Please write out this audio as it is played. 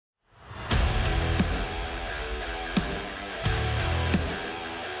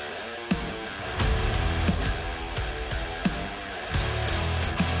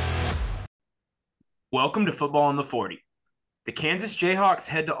Welcome to Football on the 40. The Kansas Jayhawks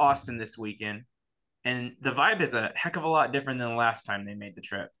head to Austin this weekend, and the vibe is a heck of a lot different than the last time they made the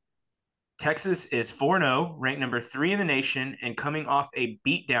trip. Texas is 4-0, ranked number 3 in the nation, and coming off a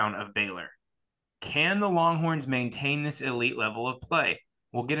beatdown of Baylor. Can the Longhorns maintain this elite level of play?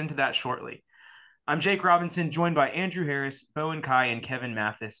 We'll get into that shortly. I'm Jake Robinson, joined by Andrew Harris, Bowen Kai, and Kevin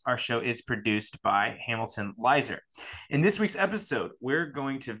Mathis. Our show is produced by Hamilton Lizer. In this week's episode, we're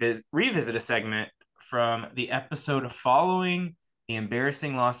going to revisit a segment from the episode following the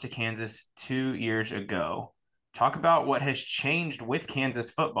embarrassing loss to Kansas 2 years ago. Talk about what has changed with Kansas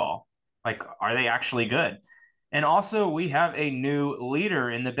football. Like, are they actually good? And also, we have a new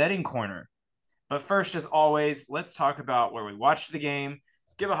leader in the betting corner. But first, as always, let's talk about where we watched the game,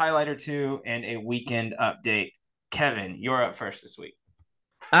 give a highlight or two, and a weekend update. Kevin, you're up first this week.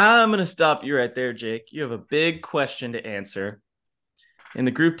 I'm going to stop you right there, Jake. You have a big question to answer. In the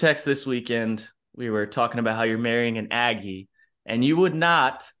group text this weekend, we were talking about how you're marrying an Aggie, and you would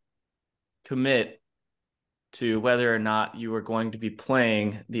not commit to whether or not you were going to be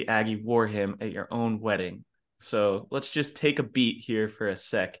playing the Aggie war hymn at your own wedding. So let's just take a beat here for a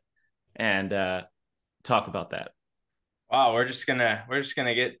sec and talk about that. Wow, we're just gonna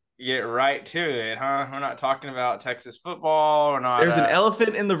get right to it, huh? We're not talking about Texas football. We're not. There's an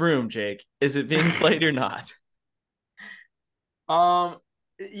elephant in the room, Jake. Is it being played or not?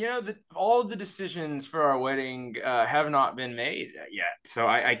 All of the decisions for our wedding have not been made yet, so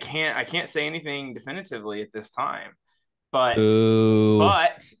I can't say anything definitively at this time. But Ooh.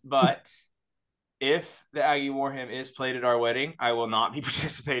 but if the Aggie War Hymn is played at our wedding, I will not be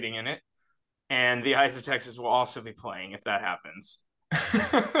participating in it, and the Eyes of Texas will also be playing if that happens.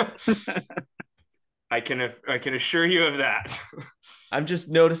 I can assure you of that. I'm just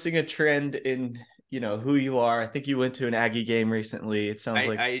noticing a trend in who you are. I think you went to an Aggie game recently. It sounds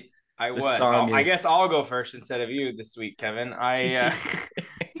like I was. I guess I'll go first instead of you this week, Kevin.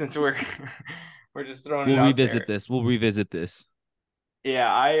 Since we're just throwing it out revisit there. We'll revisit this.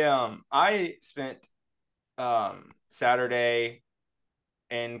 Yeah, I spent Saturday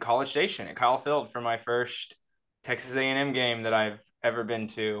in College Station at Kyle Field for my first Texas A&M game that I've ever been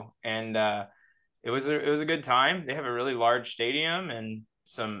to, and it was a good time. They have a really large stadium and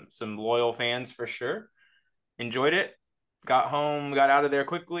some loyal fans for sure. Enjoyed it. Got home, got out of there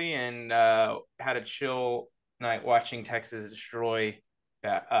quickly, and had a chill night watching Texas destroy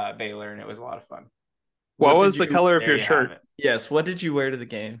Baylor, and it was a lot of fun. What was the color of your shirt? Yes. What did you wear to the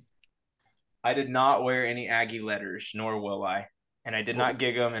game? I did not wear any Aggie letters, nor will I. And I did not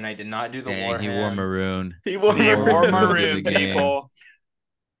gig them, and I did not do the war hymn. He wore maroon. He wore maroon, people.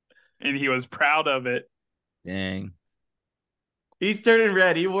 And he was proud of it. Dang. He's turning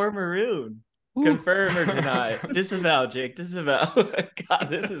red. He wore maroon. Ooh. Confirm or deny? Disavow, Jake. Disavow. God,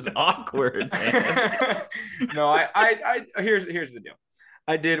 this is awkward, man. No, I here's the deal.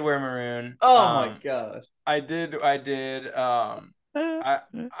 I did wear maroon. Oh my gosh. I did. I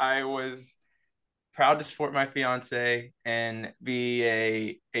was proud to support my fiance and be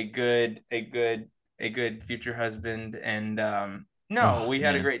a good future husband. And we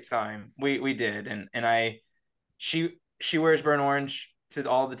had a great time. We did. And she wears burnt orange to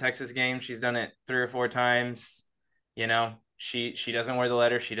all the Texas games. She's done it 3 or 4 times. She doesn't wear the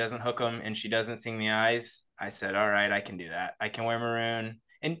letters, she doesn't hook them, and she doesn't sing the eyes. I said, all right, I can do that. I can wear maroon.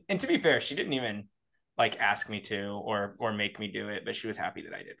 And to be fair, she didn't even ask me to or make me do it, but she was happy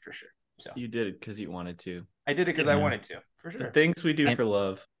that I did for sure. So you did it because you wanted to. I did it because I wanted to, for sure. The things we do for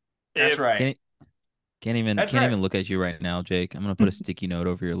love. That's right. Can't even look at you right now, Jake. I'm gonna put a sticky note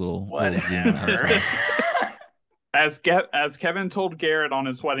over your little. As Kevin told Garrett on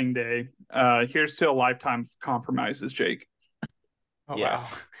his wedding day, here's to a lifetime of compromises, Jake. Oh,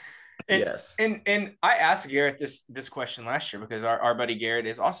 yes. Wow. Yes. And I asked Garrett this question last year because our buddy Garrett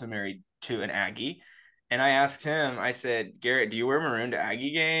is also married to an Aggie. And I asked him, I said, Garrett, do you wear maroon to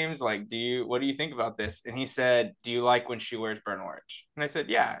Aggie games? What do you think about this? And he said, do you like when she wears burnt orange? And I said,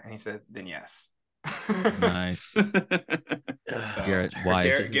 yeah. And he said, then yes. Nice. Garrett,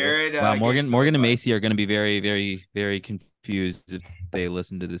 wise. Garrett, wow, Morgan and Macy are going to be very, very, very confused if they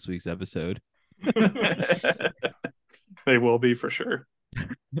listen to this week's episode. They will be for sure.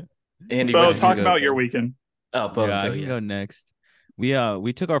 Andy, Bo, talk about your weekend. Oh, Bo, I can go next.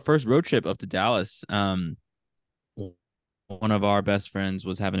 We took our first road trip up to Dallas. One of our best friends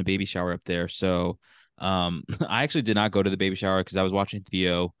was having a baby shower up there, so I actually did not go to the baby shower because I was watching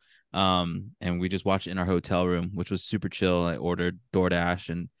Theo. And we just watched it in our hotel room, which was super chill. I ordered DoorDash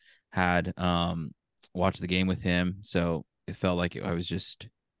and had watched the game with him, so it felt like I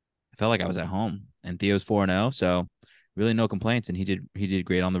was at home. And Theo's 4-0, so really no complaints. And he did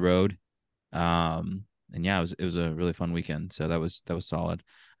great on the road. And yeah, it was a really fun weekend. So that was solid.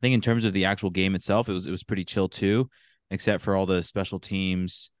 I think in terms of the actual game itself, it was pretty chill too, except for all the special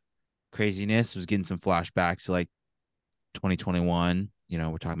teams craziness. It was getting some flashbacks to like 2021. You know,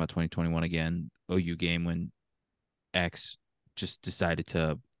 we're talking about 2021 again, OU game when X just decided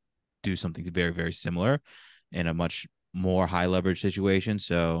to do something very, very similar in a much more high leverage situation.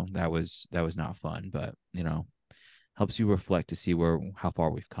 So that was not fun, but you know, helps you reflect to see how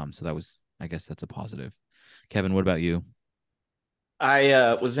far we've come. So I guess that's a positive. Kevin, what about you?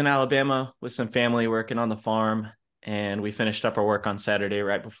 I was in Alabama with some family working on the farm, and we finished up our work on Saturday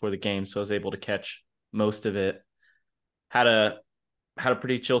right before the game, so I was able to catch most of it. Had a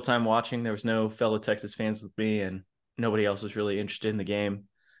pretty chill time watching. There was no fellow Texas fans with me, and nobody else was really interested in the game.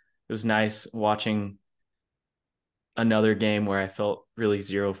 It was nice watching another game where I felt really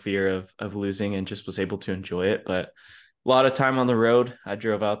zero fear of losing and just was able to enjoy it. But a lot of time on the road. I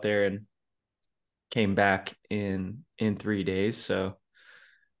drove out there and came back in 3 days. So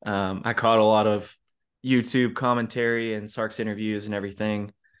I caught a lot of YouTube commentary and Sark's interviews and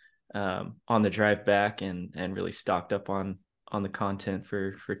everything on the drive back, and really stocked up on the content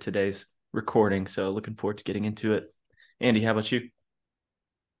for today's recording. So looking forward to getting into it. Andy, how about you?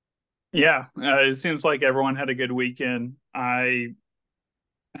 Yeah, it seems like everyone had a good weekend. I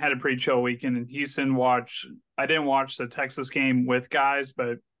had a pretty chill weekend in Houston. I didn't watch the Texas game with guys,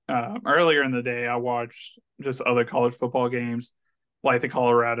 but earlier in the day, I watched just other college football games, like the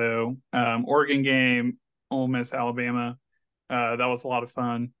Colorado, Oregon game, Ole Miss, Alabama. That was a lot of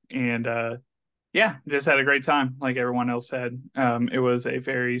fun, and yeah, just had a great time. Like everyone else said, it was a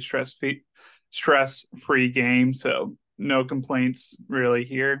very stress-free game, so no complaints really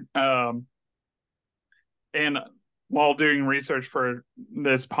here. And while doing research for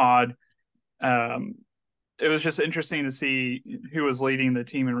this pod, um, it was just interesting to see who was leading the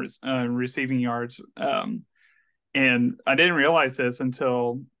team in receiving yards. And I didn't realize this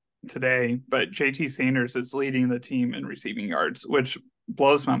until today, but JT Sanders is leading the team in receiving yards, which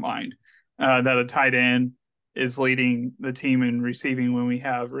blows my mind that a tight end is leading the team in receiving when we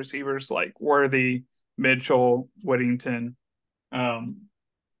have receivers like Worthy, Mitchell, Whittington.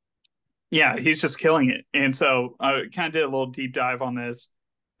 Yeah, he's just killing it. And so I kind of did a little deep dive on this.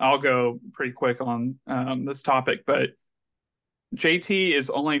 I'll go pretty quick on this topic, but JT is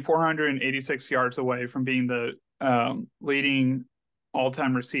only 486 yards away from being the leading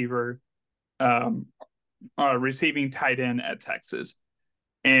all-time receiver, um, receiving tight end at Texas.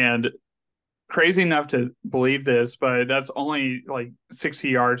 And crazy enough to believe this, but that's only like 60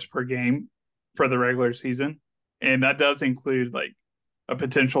 yards per game for the regular season. And that does include like a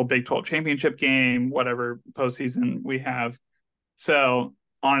potential Big 12 championship game, whatever postseason we have. So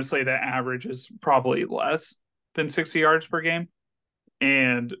honestly, that average is probably less than 60 yards per game.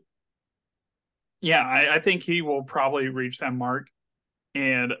 And yeah, I think he will probably reach that mark.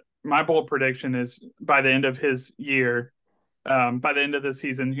 And my bold prediction is by the end of his year, by the end of the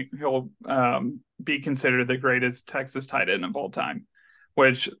season, he'll be considered the greatest Texas tight end of all time,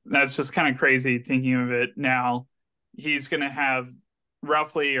 which that's just kind of crazy thinking of it now. He's going to have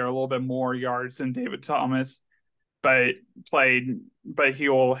roughly or a little bit more yards than David Thomas, but he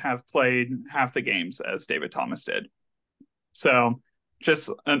will have played half the games as David Thomas did. So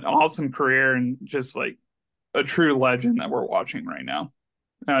just an awesome career and just like a true legend that we're watching right now.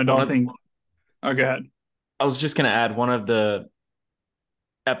 I don't think. Oh, go ahead. I was just going to add one of the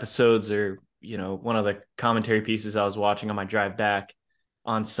episodes, or one of the commentary pieces I was watching on my drive back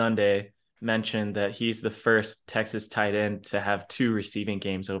on Sunday mentioned that he's the first Texas tight end to have 2 receiving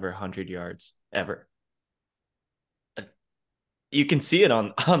games over 100 yards ever. You can see it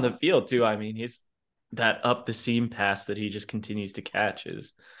on the field too. I mean, he's that up the seam pass that he just continues to catch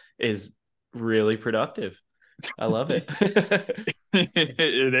is really productive. I love it.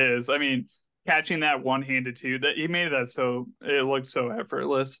 It is. I mean, catching that one-handed too, that he made that so it looked so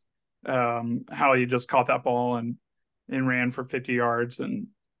effortless. How he just caught that ball and ran for 50 yards, and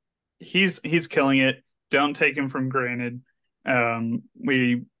he's killing it. Don't take him from granted.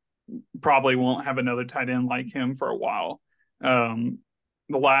 We probably won't have another tight end like him for a while. The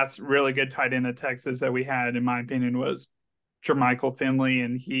last really good tight end of Texas that we had, in my opinion, was Jermichael Finley,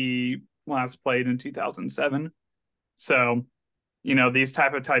 and he last played in 2007. So, these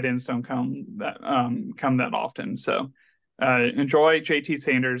type of tight ends don't come that often. So, enjoy JT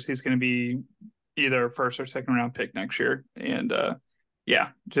Sanders. He's going to be either a first or second round pick next year, and yeah,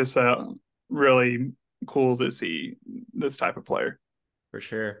 just really cool to see this type of player. For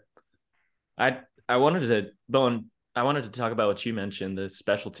sure. I wanted to talk about what you mentioned, the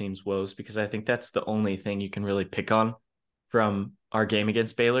special teams woes, because I think that's the only thing you can really pick on from our game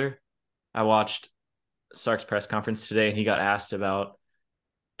against Baylor. I watched Sark's press conference today, and he got asked about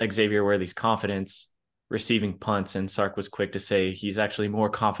Xavier Worthy's confidence receiving punts, and Sark was quick to say he's actually more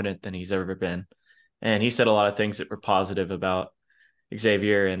confident than he's ever been. And he said a lot of things that were positive about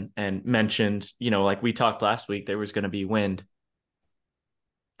Xavier and mentioned, like we talked last week, there was going to be wind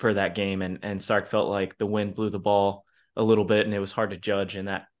for that game, and Sark felt like the wind blew the ball a little bit, and it was hard to judge, and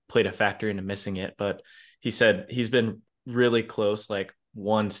that played a factor into missing it. But he said he's been really close, like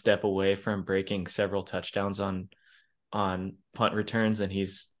one step away from breaking several touchdowns on punt returns, and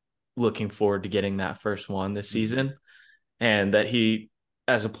he's looking forward to getting that first one this season. And that he,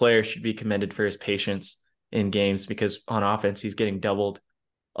 as a player, should be commended for his patience in games, because on offense he's getting doubled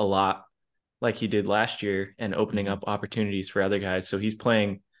a lot like he did last year and opening up opportunities for other guys. So he's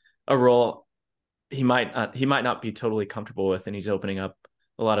playing a role he might not be totally comfortable with, and he's opening up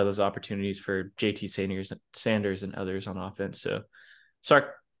a lot of those opportunities for JT Sanders and others on offense. So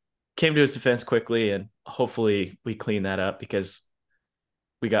Sark came to his defense quickly, and hopefully we clean that up, because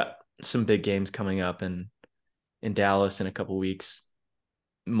we got some big games coming up in Dallas in a couple weeks.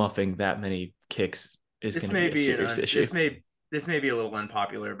 Muffing that many kicks is going to be a serious issue. This may be a little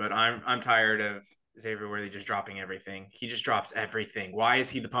unpopular, but I'm tired of Xavier Worthy just dropping everything. He just drops everything. Why is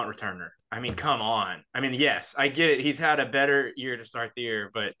he the punt returner? I mean, come on. I mean, yes, I get it. He's had a better year to start the year,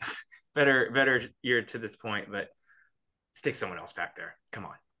 but better year to this point, but stick someone else back there. Come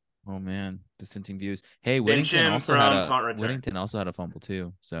on. Oh man, dissenting views. Hey, Whittington also had a fumble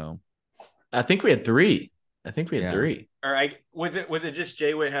too. So I think we had three. Three. Or was it just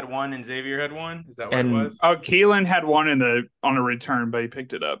Jay Witt had one and Xavier had one? Is that what it was? Oh, Keelan had one on a return, but he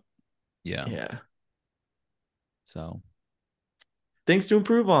picked it up. Yeah. So things to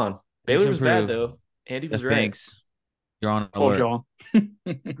improve on. Baylor was bad though. Andy was right. Thanks. You're on alert. Y'all.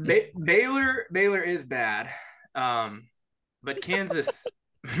 Baylor is bad, but Kansas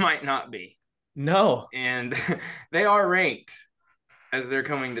might not be. No, and they are ranked as they're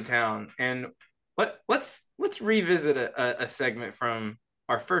coming to town. And let's revisit a segment from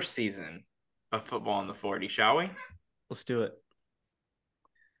our first season of Football on the 40, shall we? Let's do it.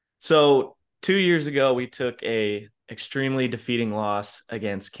 So 2 years ago, we took a extremely defeating loss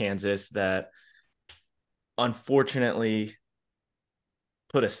against Kansas that unfortunately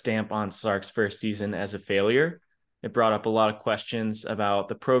put a stamp on Sark's first season as a failure. It brought up a lot of questions about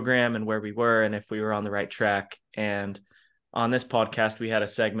the program and where we were and if we were on the right track. And on this podcast, we had a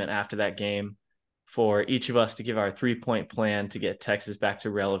segment after that game for each of us to give our 3-point plan to get Texas back to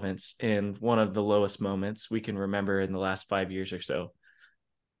relevance in one of the lowest moments we can remember in the last 5 years or so.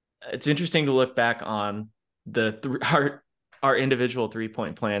 It's interesting to look back on our individual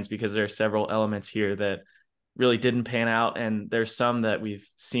 3-point plans, because there are several elements here that really didn't pan out, and there's some that we've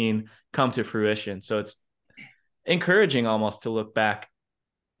seen come to fruition. So it's encouraging almost to look back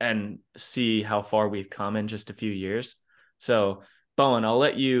and see how far we've come in just a few years. So Bowen, I'll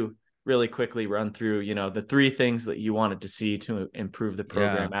let you really quickly run through, the 3 things that you wanted to see to improve the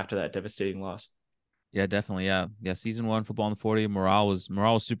program after that devastating loss. Yeah, definitely. Yeah. Season 1 Football on the 40, morale was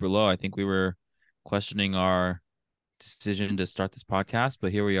super low. I think we were questioning our decision to start this podcast,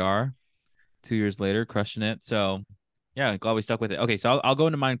 but here we are 2 years later, crushing it. So yeah, glad we stuck with it. Okay. So I'll go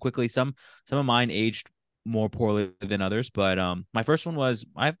into mine quickly. Some of mine aged more poorly than others, but my first one was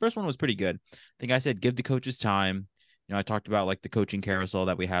pretty good. I think I said, give the coaches time. I talked about like the coaching carousel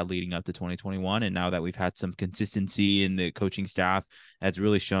that we had leading up to 2021. And now that we've had some consistency in the coaching staff, that's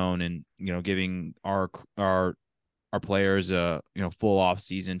really shown, and, giving our players a, full off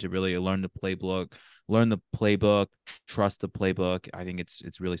season to really learn the playbook, trust the playbook. I think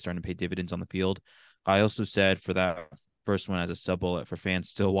it's really starting to pay dividends on the field. I also said for that first one, as a sub bullet for fans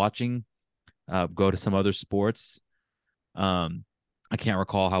still watching, go to some other sports. I can't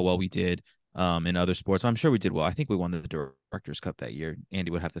recall how well we did in other sports. I'm sure we did well. I think we won the Directors Cup that year.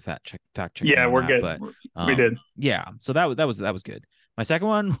 Andy would have to fact check. Yeah, we're good. But we did. Yeah, so that was good. My second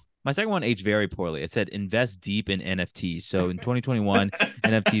one aged very poorly. It said invest deep in NFTs. So in 2021,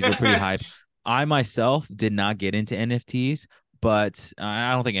 NFTs were pretty hype. I myself did not get into NFTs, but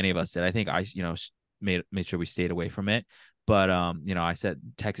I don't think any of us did. I think I made sure we stayed away from it. But I said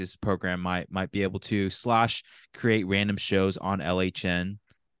Texas program might be able to / create random shows on LHN.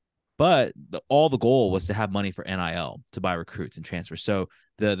 But the goal was to have money for NIL to buy recruits and transfers. So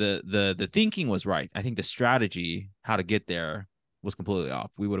the thinking was right. I think the strategy, how to get there, was completely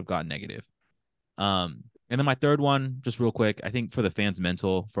off. We would have gotten negative. And then my third one, just real quick, I think for the fans'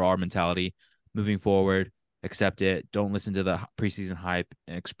 for our mentality moving forward, accept it. Don't listen to the preseason hype,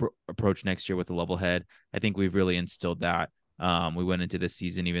 and approach next year with a level head. I think we've really instilled that. We went into this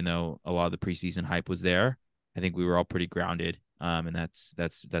season, even though a lot of the preseason hype was there, I think we were all pretty grounded. And that's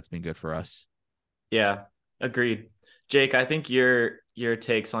been good for us. Yeah, agreed. Jake, I think your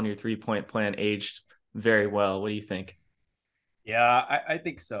takes on your 3-point plan aged very well. What do you think? Yeah, I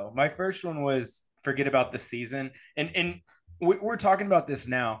think so. My first one was forget about the season. And we're talking about this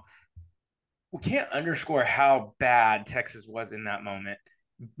now. We can't underscore how bad Texas was in that moment.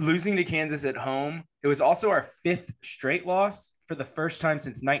 Losing to Kansas at home, it was also our 5th straight loss for the first time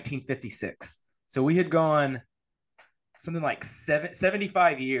since 1956. So we had gone something like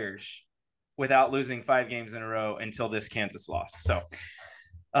 75 years without losing 5 games in a row until this Kansas loss. So,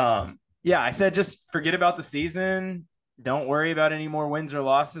 yeah, I said just forget about the season. Don't worry about any more wins or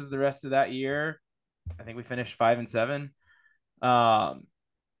losses the rest of that year. I think we finished 5-7.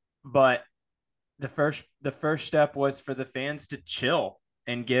 But the first step was for the fans to chill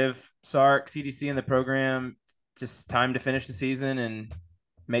and give Sark, CDC, and the program just time to finish the season and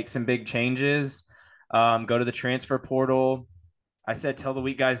make some big changes. Go to the transfer portal. I said tell the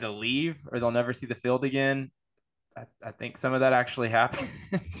weak guys to leave or they'll never see the field again. I think some of that actually happened.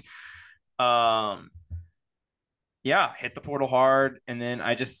 Yeah, hit the portal hard. And then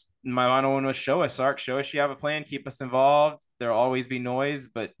my final one was show us, Sark, show us you have a plan, keep us involved. There'll always be noise,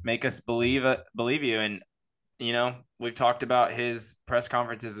 but make us believe you. And, we've talked about his press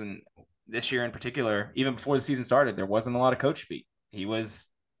conferences and this year in particular, even before the season started, there wasn't a lot of coach speak. He was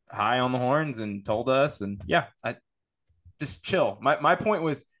high on the horns and told us, and yeah, I just chill. My point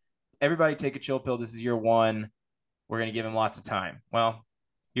was everybody take a chill pill. This is year 1. We're going to give him lots of time. Well,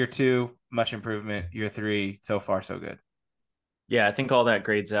 year 2, much improvement. Year 3, so far, so good. Yeah, I think all that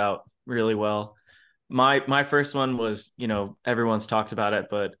grades out really well. My first one was, everyone's talked about it,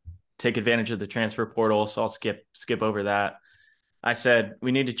 but take advantage of the transfer portal. So I'll skip over that. I said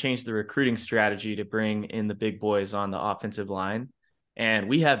we need to change the recruiting strategy to bring in the big boys on the offensive line. And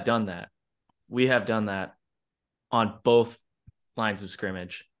we have done that. We have done that on both lines of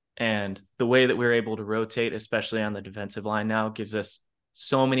scrimmage. And the way that we're able to rotate, especially on the defensive line now, gives us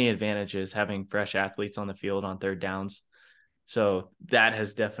so many advantages having fresh athletes on the field on third downs. So that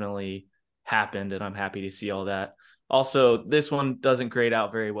has definitely happened, and I'm happy to see all that. Also, this one doesn't grade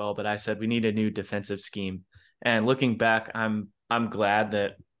out very well, but I said we need a new defensive scheme. And looking back, I'm glad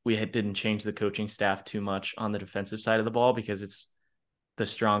that we didn't change the coaching staff too much on the defensive side of the ball because it's the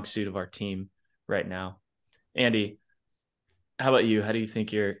strong suit of our team right now. Andy, how about you? How do you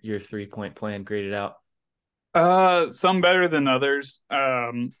think your 3-point plan graded out? Some better than others.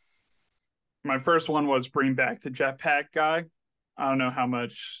 My first one was bring back the jetpack guy. I don't know how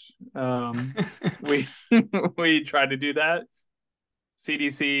much we we tried to do that.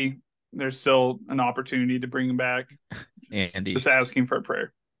 CDC, there's still an opportunity to bring him back. Just asking for a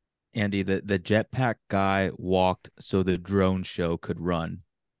prayer. Andy, the jetpack guy walked so the drone show could run.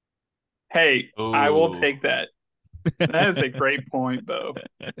 Hey, ooh. I will take that. That is a great point, Bo.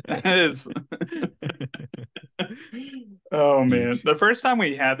 That is. Oh man, the first time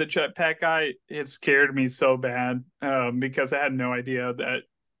we had the jetpack guy, it scared me so bad because I had no idea that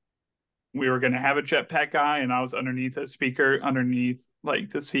we were going to have a jetpack guy, and I was underneath a speaker, underneath like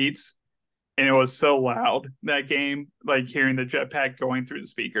the seats, and it was so loud that game, like hearing the jetpack going through the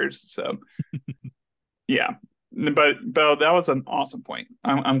speakers. So, yeah, but Bo, that was an awesome point.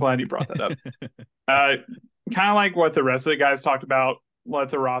 I'm glad you brought that up. Kind of like what the rest of the guys talked about. Let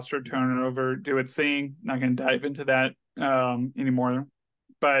the roster turnover do its thing. Not going to dive into that anymore.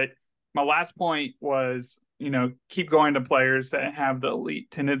 But my last point was, keep going to players that have the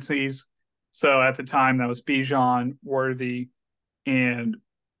elite tendencies. So at the time, that was Bijan, Worthy, and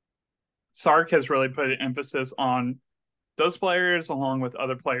Sark has really put an emphasis on those players along with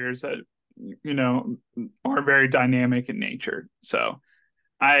other players that, are very dynamic in nature. So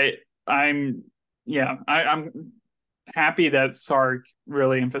I'm happy that Sark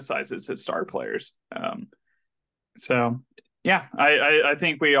really emphasizes his star players. So yeah, I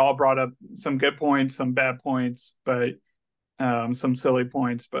think we all brought up some good points, some bad points, but some silly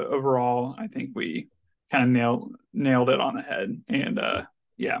points. But overall, I think we kind of nailed it on the head. And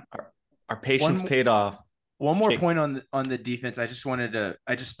yeah, our patience paid off. One more point on the defense. I just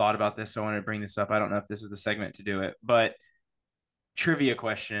thought about this. So I wanted to bring this up. I don't know if this is the segment to do it, but trivia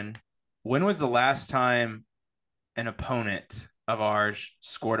question. When was the last time an opponent of ours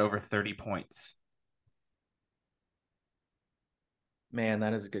scored over 30 points? Man,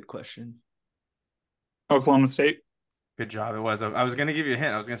 that is a good question. Oklahoma State. Good job. It was. I was going to give you a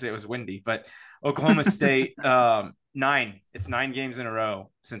hint. I was going to say it was windy, but Oklahoma State, 9. It's 9 games in a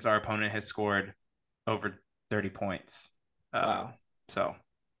row since our opponent has scored over 30 points. Wow. So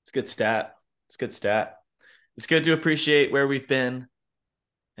it's a good stat. It's a good stat. It's good to appreciate where we've been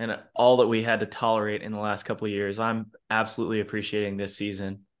and all that we had to tolerate in the last couple of years. I'm absolutely appreciating this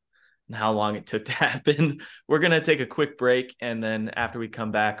season and how long it took to happen. We're going to take a quick break, and then after we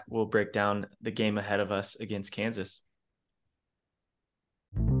come back, we'll break down the game ahead of us against Kansas.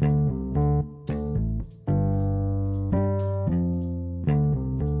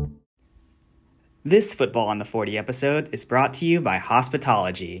 This Football on the 40 episode is brought to you by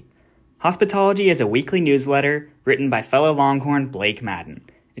Hospitology. Hospitology is a weekly newsletter written by fellow Longhorn Blake Madden.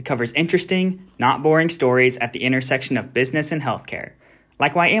 It covers interesting, not boring stories at the intersection of business and healthcare,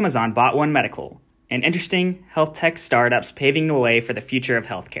 like why Amazon bought One Medical, and interesting health tech startups paving the way for the future of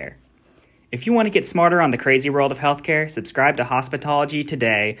healthcare. If you want to get smarter on the crazy world of healthcare, subscribe to Hospitology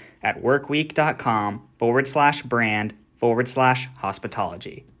today at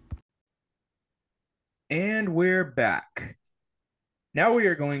workweek.com/brand/hospitology. And we're back. Now we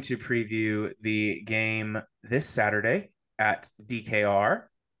are going to preview the game this Saturday at DKR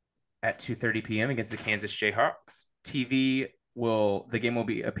at 2:30 p.m. against the Kansas Jayhawks. The game will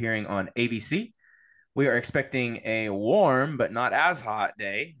be appearing on ABC. We are expecting a warm but not as hot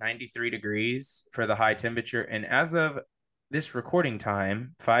day, 93 degrees for the high temperature. And as of this recording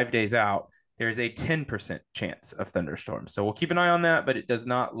time, 5 days out, there is a 10% chance of thunderstorms. So we'll keep an eye on that, but it does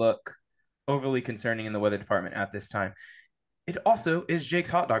not look overly concerning in the weather department at this time. It also is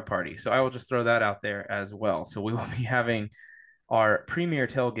Jake's hot dog party, so I will just throw that out there as well. So we will be having our premier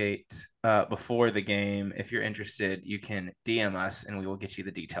tailgate before the game. If you're interested, you can DM us and we will get you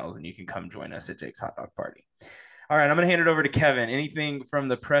the details and you can come join us at Jake's hot dog party. All right, I'm going to hand it over to Kevin. Anything from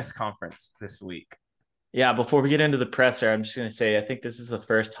the press conference this week? Yeah, before we get into the presser, I'm just going to say I think this is the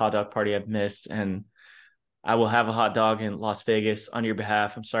first hot dog party I've missed, and I will have a hot dog in Las Vegas on your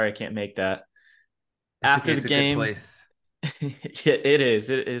behalf. I'm sorry I can't make that. After the game, a good place. It is.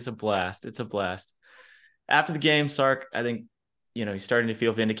 It is a blast. It's a blast. After the game, Sark, I think, he's starting to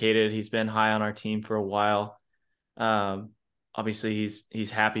feel vindicated. He's been high on our team for a while. Obviously,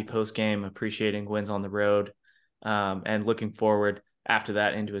 he's happy post-game, appreciating wins on the road, and looking forward after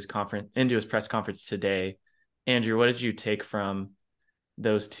that into his press conference today. Andrew, what did you take from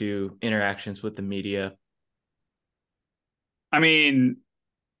those two interactions with the media? I mean,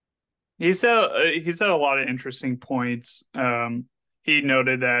 he said a lot of interesting points. He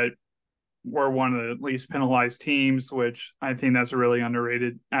noted that we're one of the least penalized teams, which I think that's a really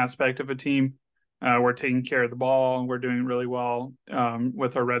underrated aspect of a team. We're taking care of the ball, and we're doing really well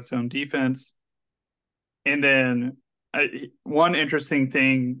with our red zone defense. And then one interesting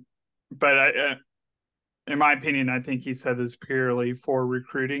thing, but in my opinion, I think he said this purely for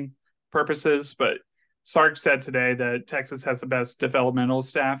recruiting purposes, but Sark said today that Texas has the best developmental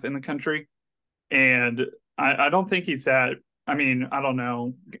staff in the country. And I don't think he said, I don't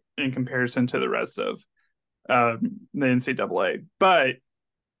know in comparison to the rest of the NCAA, but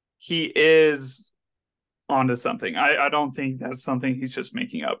he is onto something. I don't think that's something he's just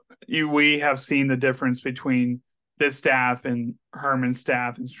making up. We have seen the difference between this staff and Herman's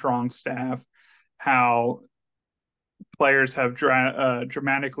staff and Strong's staff, how players have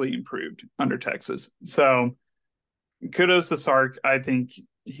dramatically improved under Texas. So kudos to Sark. I think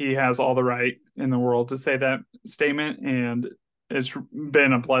he has all the right in the world to say that statement, and it's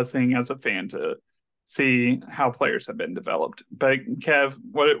been a blessing as a fan to see how players have been developed. But Kev,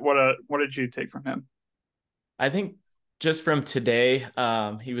 what did you take from him? I think just from today,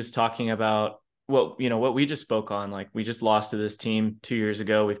 he was talking about what we just spoke on. Like, we just lost to this team 2 years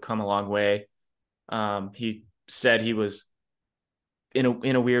ago. We've come a long way. He said he was in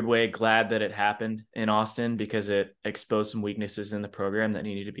a weird way glad that it happened in Austin because it exposed some weaknesses in the program that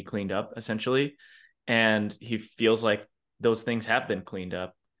needed to be cleaned up, essentially. And he feels like those things have been cleaned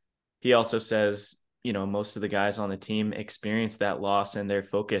up. He also says, most of the guys on the team experienced that loss and they're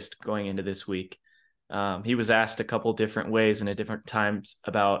focused going into this week. He was asked a couple different ways and at different times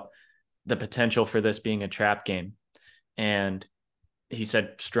about the potential for this being a trap game. And he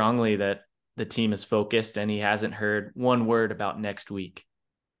said strongly that the team is focused and he hasn't heard one word about next week.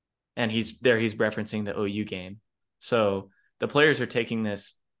 And he's referencing the OU game. So the players are taking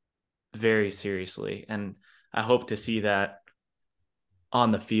this very seriously. And I hope to see that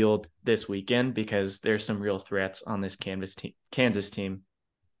on the field this weekend because there's some real threats on this Kansas team.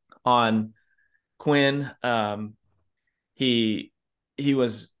 On Quinn, he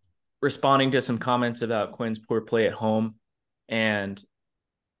was responding to some comments about Quinn's poor play at home, and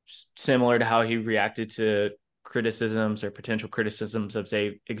similar to how he reacted to criticisms or potential criticisms of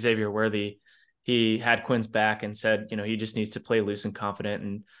Xavier Worthy, he had Quinn's back and said, he just needs to play loose and confident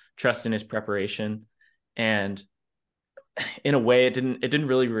and trust in his preparation. And in a way, it didn't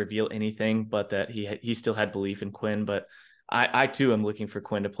really reveal anything, but that he still had belief in Quinn. But I too am looking for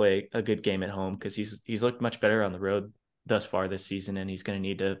Quinn to play a good game at home because he's looked much better on the road thus far this season, and he's going to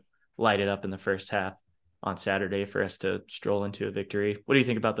need to light it up in the first half on Saturday for us to stroll into a victory. What do you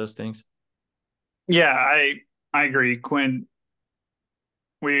think about those things? Yeah, I agree. Quinn,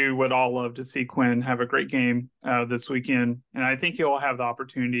 we would all love to see Quinn have a great game this weekend, and I think he'll have the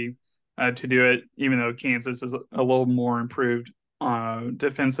opportunity to do it, even though Kansas is a little more improved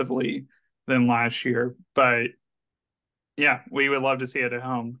defensively than last year. But yeah, we would love to see it at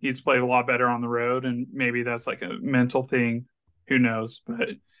home. He's played a lot better on the road, and maybe that's like a mental thing. Who knows? But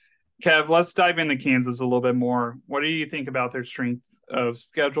Kev, let's dive into Kansas a little bit more. What do you think about their strength of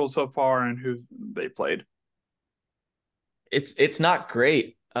schedule so far and who they played? It's not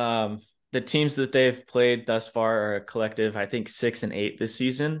great. The teams that they've played thus far are a collective, I think, 6-8 this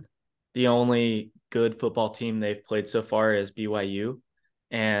season. The only good football team they've played so far is BYU,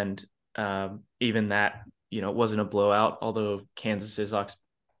 and even that, wasn't a blowout. Although Kansas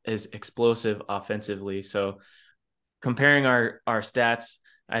is explosive offensively, so comparing our stats,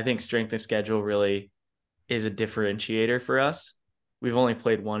 I think strength of schedule really is a differentiator for us. We've only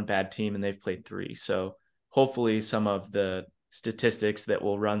played one bad team, and they've played three, so hopefully some of the statistics that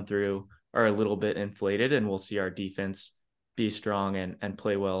we'll run through are a little bit inflated, and we'll see our defense be strong and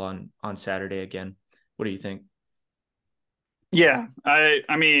play well on Saturday again. What do you think? Yeah,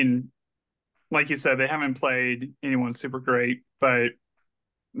 I mean, like you said, they haven't played anyone super great, but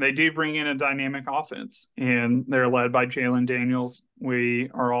they do bring in a dynamic offense, and they're led by Jalen Daniels. We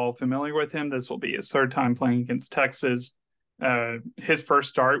are all familiar with him. This will be his third time playing against Texas. His first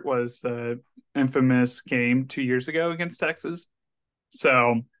start was the infamous game 2 years ago against Texas.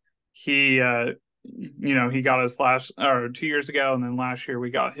 So he, he got us 2 years ago, and then last year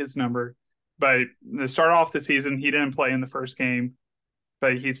we got his number. But to start off the season, he didn't play in the first game,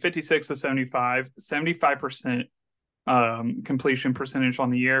 but he's 56 to 75% completion percentage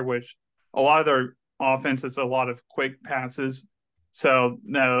on the year, which a lot of their offense is a lot of quick passes. So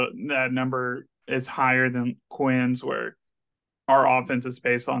no, that number is higher than Quinn's, where our offense is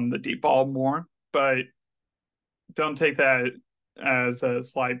based on the deep ball more. But don't take that as a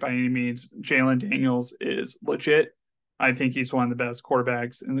slight by any means. Jalen Daniels is legit. I think he's one of the best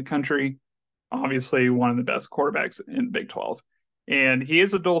quarterbacks in the country. Obviously, one of the best quarterbacks in the Big 12. And he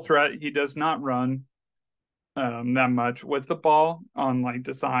is a dual threat. He does not run that much with the ball on like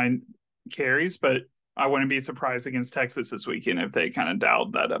design carries, but I wouldn't be surprised against Texas this weekend if they kind of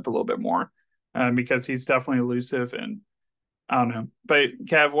dialed that up a little bit more because he's definitely elusive, and I don't know. But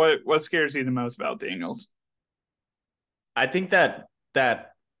Kev, what scares you the most about Daniels? I think that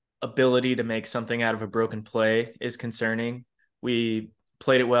ability to make something out of a broken play is concerning. We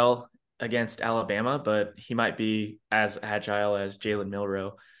played it well against Alabama, but he might be as agile as Jalen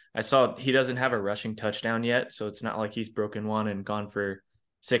Milroe. I saw he doesn't have a rushing touchdown yet, so it's not like he's broken one and gone for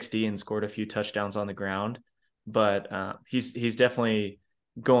 60 and scored a few touchdowns on the ground. But he's definitely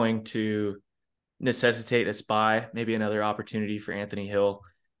going to necessitate a spy, maybe another opportunity for Anthony Hill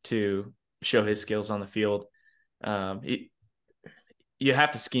to show his skills on the field. You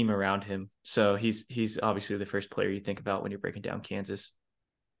have to scheme around him, so he's obviously the first player you think about when you're breaking down Kansas.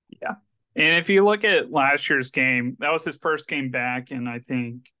 Yeah, and if you look at last year's game, that was his first game back, and I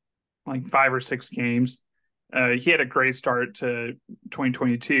think like 5 or 6 games. He had a great start to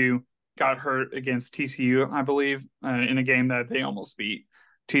 2022, got hurt against TCU, I believe, in a game that they almost beat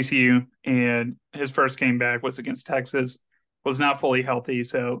TCU. And his first game back was against Texas, was not fully healthy.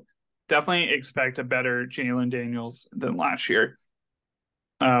 So definitely expect a better Jalen Daniels than last year.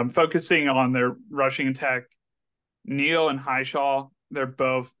 Focusing on their rushing attack, Neal and Highshaw, they're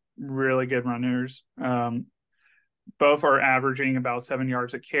both really good runners. Both are averaging about 7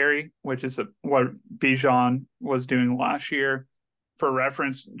 yards a carry, which is what Bijan was doing last year. For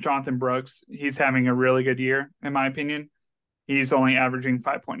reference, Jonathan Brooks, he's having a really good year, in my opinion. He's only averaging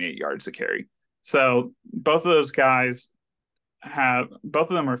 5.8 yards a carry. So both of those guys both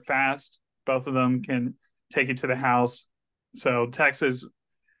of them are fast. Both of them can take it to the house. So Texas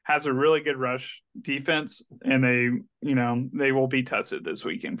has a really good rush defense, and they will be tested this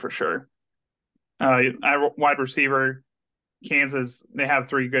weekend for sure. Wide receiver, Kansas, they have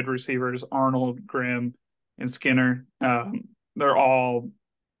 3 good receivers, Arnold, Grimm, and Skinner. They're all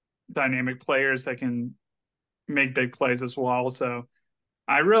dynamic players that can make big plays as well. So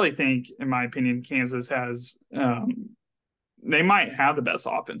I really think, in my opinion, Kansas has they might have the best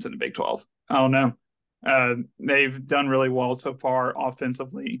offense in the Big 12. I don't know. They've done really well so far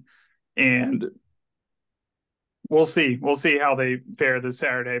offensively, and we'll see. We'll see how they fare this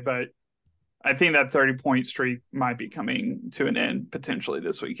Saturday, but I think that 30-point streak might be coming to an end potentially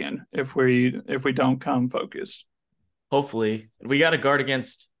this weekend if we don't come focused. hopefully. We got to guard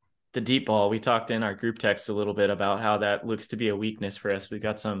against the deep ball. We talked in our group text a little bit about how that looks to be a weakness for us. We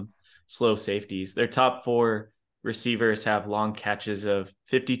got some slow safeties. Their top 4 receivers have long catches of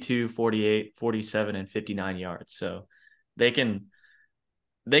 52, 48, 47, and 59 yards. So they can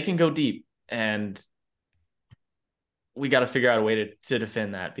go deep, and we got to figure out a way to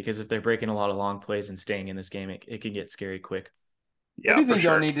defend that, because if they're breaking a lot of long plays and staying in this game, it can get scary quick. Yeah, I do think for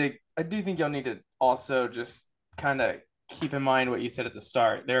y'all sure. need to. I do think y'all need to also just kind of keep in mind what you said at the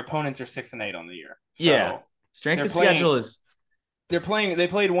start. Their opponents are 6-8 on the year. So Yeah, strength they're of playing- schedule is. They're playing. They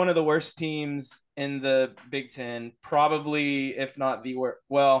played one of the worst teams in the Big Ten, probably, if not the worst.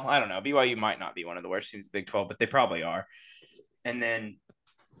 Well, I don't know. BYU might not be one of the worst teams in Big 12, but they probably are. And then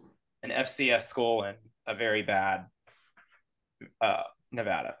an FCS school and a very bad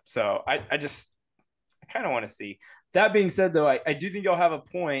Nevada. So I kind of want to see. That being said, though, I do think y'all have a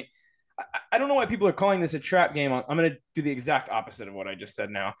point. I don't know why people are calling this a trap game. I'm going to do the exact opposite of what I just said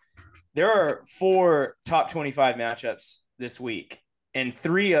now. There are 4 top 25 matchups this week, and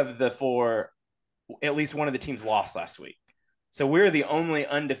 3 of the 4, at least one of the teams lost last week. So we're the only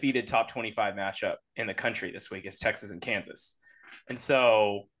undefeated top 25 matchup in the country this week is Texas and Kansas. And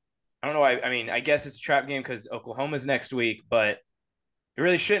so I don't know. I mean, I guess it's a trap game because Oklahoma's next week, but it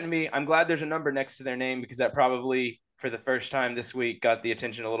really shouldn't be. I'm glad there's a number next to their name, because that probably, for the first time this week, got the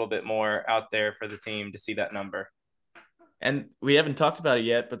attention a little bit more out there for the team to see that number. And we haven't talked about it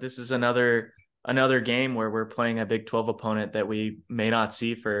yet, but this is another game where we're playing a Big 12 opponent that we may not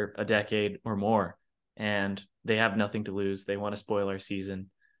see for a decade or more, and they have nothing to lose. They want to spoil our season.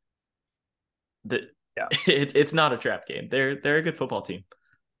 It's not a trap game. They're a good football team.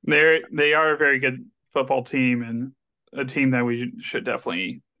 They are a very good football team, and a team that we should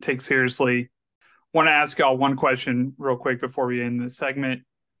definitely take seriously. Want to ask y'all one question real quick before we end this segment.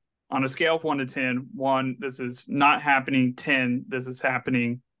 On a scale of 1 to 10, 1, this is not happening. 10, this is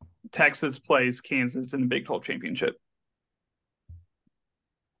happening. Texas plays Kansas in the Big 12 championship.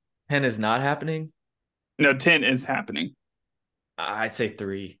 10 is not happening. No, 10 is happening. I'd say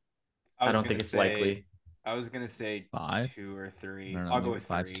 3. I don't think it's likely. I was going to say 5, 2 or 3. No, I'll go with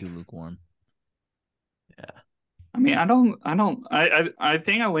 5's 3. too lukewarm. Yeah. I mean, I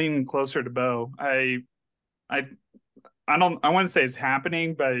think I lean closer to Bo. I wouldn't say it's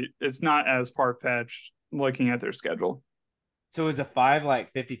happening, but it's not as far-fetched looking at their schedule. So is a 5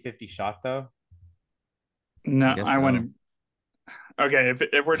 like 50-50 shot, though? No, guess I so. wouldn't. Okay,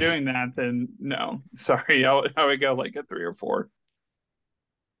 if we're doing that, then no. Sorry, I would go like a 3 or 4.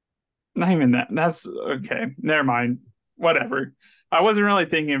 Not even that. That's okay. Never mind. Whatever. I wasn't really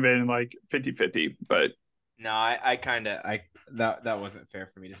thinking of it in like 50-50, but No, that wasn't fair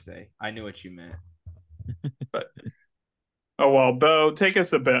for me to say. I knew what you meant. but oh well. Bo, take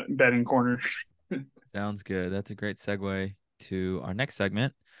us a betting corner. Sounds good. That's a great segue to our next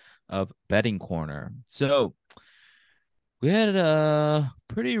segment of Betting Corner. So we had a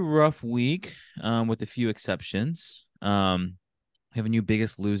pretty rough week, with a few exceptions. We have a new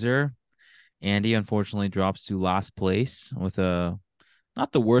biggest loser. Andy unfortunately drops to last place with a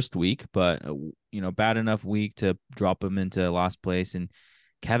not the worst week, but bad enough week to drop him into last place. And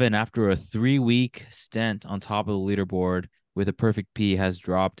Kevin, after a 3-week stint on top of the leaderboard with a perfect P, has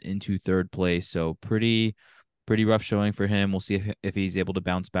dropped into 3rd place. So pretty rough showing for him. We'll see if he's able to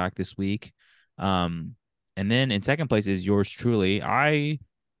bounce back this week. And then in 2nd place is yours truly. I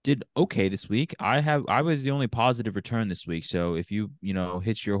did okay this week. I was the only positive return this week. So if you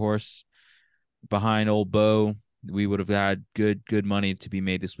hitch your horse behind old Bo, we would have had good money to be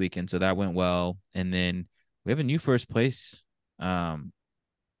made this weekend. So that went well. And then we have a new 1st place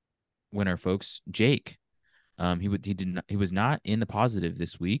winner, folks. Jake. He was not in the positive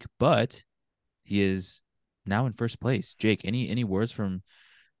this week, but he is now in 1st place. Jake, any words from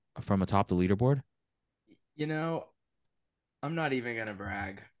atop the leaderboard? I'm not even gonna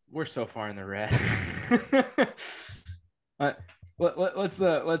brag. We're so far in the red.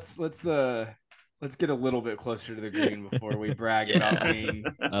 Let's get a little bit closer to the green before we brag about being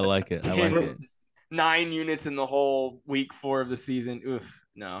I like it. I like it. 9 units in the whole week 4 of the season. Oof,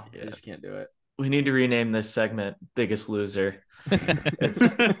 no, Yeah. I just can't do it. We need to rename this segment Biggest Loser.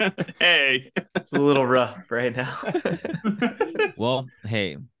 Hey, It's a little rough right now. Well,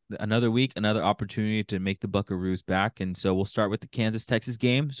 hey, another week, another opportunity to make the Buckaroos back. And so we'll start with the Kansas-Texas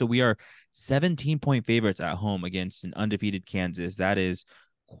game. So we are 17-point favorites at home against an undefeated Kansas. That is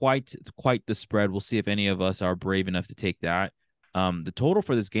quite the spread. We'll see if any of us are brave enough to take that. The total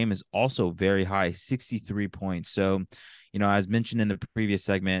for this game is also very high, 63 points. So, as mentioned in the previous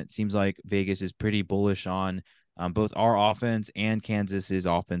segment, it seems like Vegas is pretty bullish on both our offense and Kansas's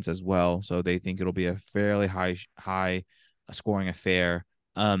offense as well. So they think it'll be a fairly high scoring affair.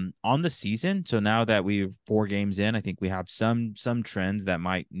 On the season, so now that we're 4 games in, I think we have some trends that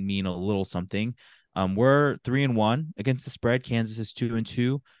might mean a little something. We're 3-1 against the spread. Kansas is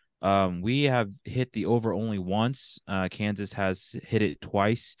 2-2. We have hit the over only once. Kansas has hit it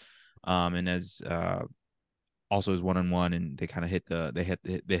twice. And as also is 1-1, and they kind of hit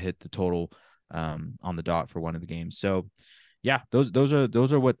the total on the dot for one of the games. So yeah, those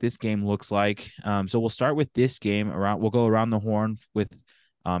are what this game looks like. So we'll start with this game around. We'll go around the horn with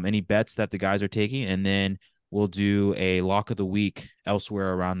any bets that the guys are taking, and then we'll do a lock of the week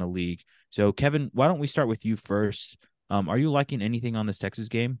elsewhere around the league. So Kevin, why don't we start with you first? Are you liking anything on this Texas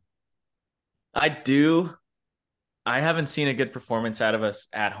game? I do. I haven't seen a good performance out of us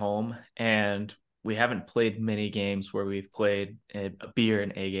at home, and we haven't played many games where we've played a B or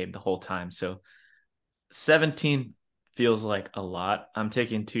an A game the whole time. So 17 feels like a lot. I'm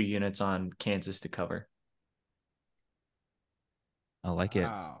taking 2 units on Kansas to cover. I like it.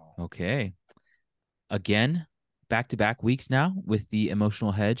 Okay. Again, back-to-back weeks now with the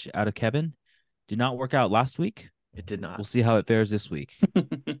emotional hedge out of Kevin. Did not work out last week. It did not. We'll see how it fares this week.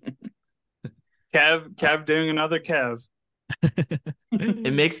 Kev doing another Kev.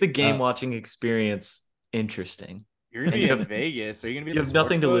 It makes the game watching experience interesting. You're gonna be in Vegas. Are you gonna be? You have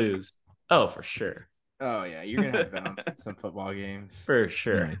nothing to lose. Oh, for sure. Oh yeah, you're gonna have some football games for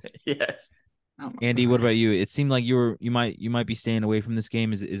sure. Nice. Yes. Andy, what about you? It seemed like you might be staying away from this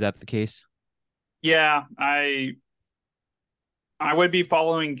game. Is that the case? Yeah, I would be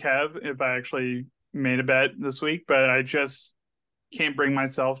following Kev if I actually made a bet this week, but I just can't bring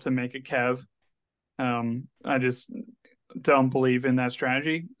myself to make a Kev. I just don't believe in that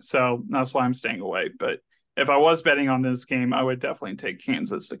strategy, so that's why I'm staying away. But if I was betting on this game, I would definitely take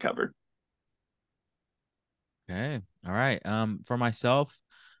Kansas to cover. Okay. All right. For myself,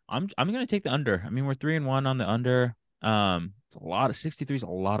 I'm gonna take the under. I mean, we're 3-1 on the under. It's a lot of 63 is a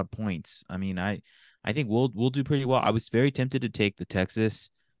lot of points. I mean, I think we'll do pretty well. I was very tempted to take the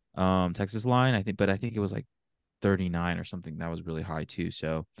Texas line. But I think it was like 39 or something. That was really high too.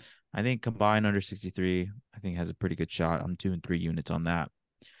 So I think combined under 63, I think has a pretty good shot. I'm 2 and 3 units on that.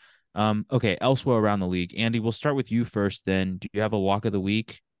 Okay, elsewhere around the league. Andy, we'll start with you first then. Do you have a lock of the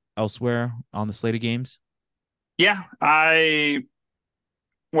week elsewhere on the slate of games? Yeah,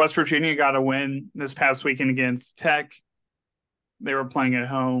 West Virginia got a win this past weekend against Tech. They were playing at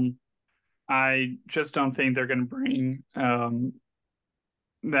home. I just don't think they're going to bring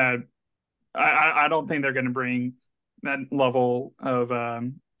that. I don't think they're going to bring that level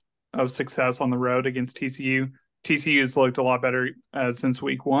of success on the road against TCU. TCU's looked a lot better since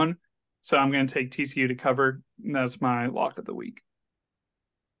week 1, so I'm going to take TCU to cover. That's my lock of the week.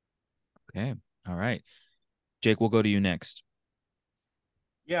 Okay, all right, Jake, we'll go to you next.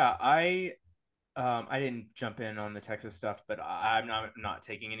 Yeah, I didn't jump in on the Texas stuff, but I'm not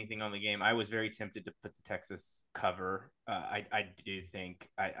taking anything on the game. I was very tempted to put the Texas cover. I do think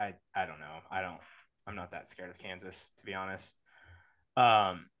I don't know. I'm not that scared of Kansas, to be honest.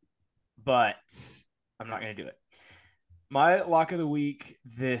 But I'm not going to do it. My lock of the week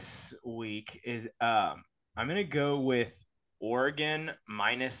this week is I'm going to go with Oregon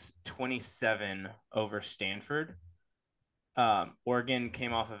minus 27 over Stanford. Oregon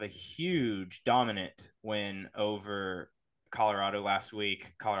came off of a huge dominant win over Colorado last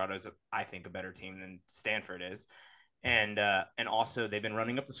week. Colorado's, I think, a better team than Stanford is. And also they've been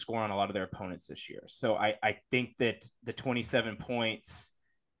running up the score on a lot of their opponents this year. So I think that the 27 points,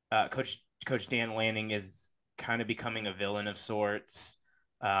 Coach Dan Lanning is kind of becoming a villain of sorts.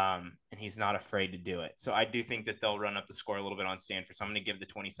 And he's not afraid to do it. So I do think that they'll run up the score a little bit on Stanford. So I'm going to give the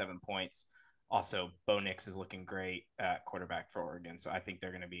 27 points. Also, Bo Nix is looking great at quarterback for Oregon, so I think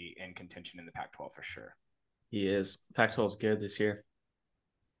they're going to be in contention in the Pac-12 for sure. He is. Pac-12 is good this year.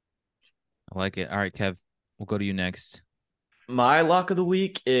 I like it. All right, Kev, we'll go to you next. My lock of the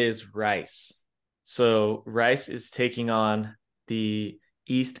week is Rice. So Rice is taking on the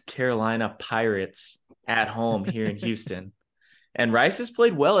East Carolina Pirates at home here in Houston. And Rice has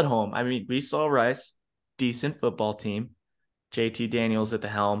played well at home. I mean, we saw Rice, decent football team. JT Daniels at the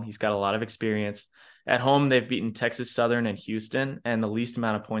helm. He's got a lot of experience. At home, they've beaten Texas Southern and Houston, and the least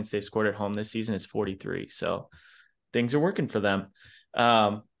amount of points they've scored at home this season is 43. So things are working for them.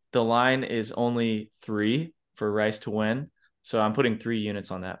 The line is only 3 for Rice to win, so I'm putting 3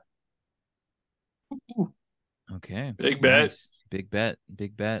 units on that. Okay. Big bet. Big bet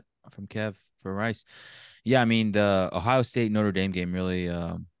from Kev for Rice. Yeah, I mean, the Ohio State Notre Dame game really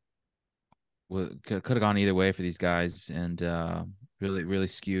could have gone either way for these guys, and really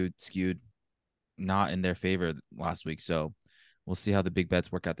skewed not in their favor last week. So we'll see how the big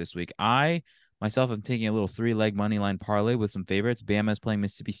bets work out this week. I myself am taking a little 3-leg money line parlay with some favorites. Bama is playing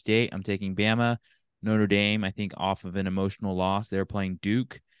Mississippi State. I'm taking Bama. Notre Dame, I think, off of an emotional loss. They're playing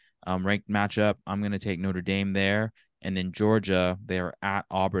Duke. Ranked matchup. I'm going to take Notre Dame there. And then Georgia, they are at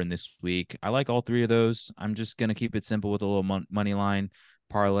Auburn this week. I like all three of those. I'm just going to keep it simple with a little money line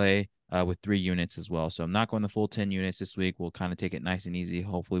parlay with 3 units as well. So I'm not going the full 10 units this week. We'll kind of take it nice and easy.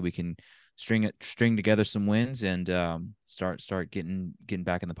 Hopefully we can string together some wins and start getting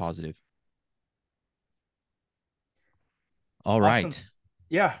back in the positive. All Awesome. right.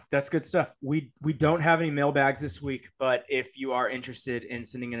 Yeah, that's good stuff. We don't have any mailbags this week, but if you are interested in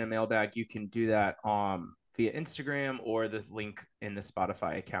sending in a mailbag, you can do that via Instagram or the link in the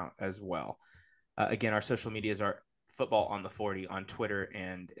Spotify account as well. Again, our social medias are Football on the 40 on Twitter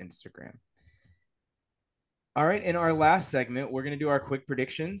and Instagram. All right, in our last segment, we're going to do our quick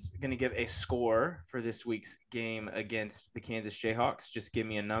predictions. We're going to give a score for this week's game against the Kansas Jayhawks. Just give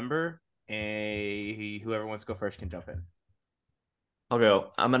me a number, and whoever wants to go first can jump in. I'll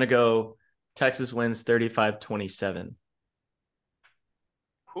go. I'm going to go Texas wins 35-27.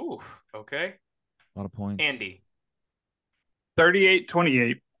 Oof, okay. A lot of points. Andy.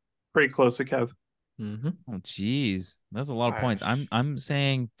 38-28. Pretty close to Kev. Mm-hmm. Oh, geez. That's a lot of points. I'm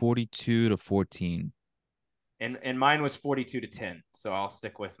saying 42-14. And mine was 42-10. So I'll stay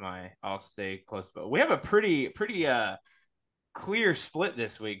close. But we have a pretty clear split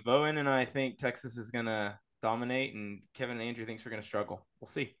this week. Bowen and I think Texas is going to dominate, and Kevin and Andrew thinks we're going to struggle. We'll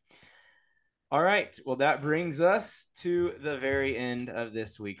see. All right. Well, that brings us to the very end of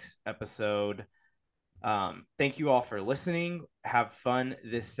this week's episode. Thank you all for listening. Have fun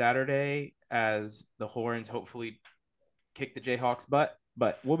this Saturday as the Horns hopefully kick the Jayhawks butt.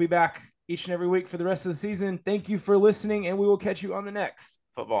 But we'll be back each and every week for the rest of the season. Thank you for listening, and we will catch you on the next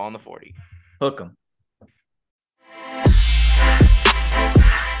Football on the 40. Hook 'em.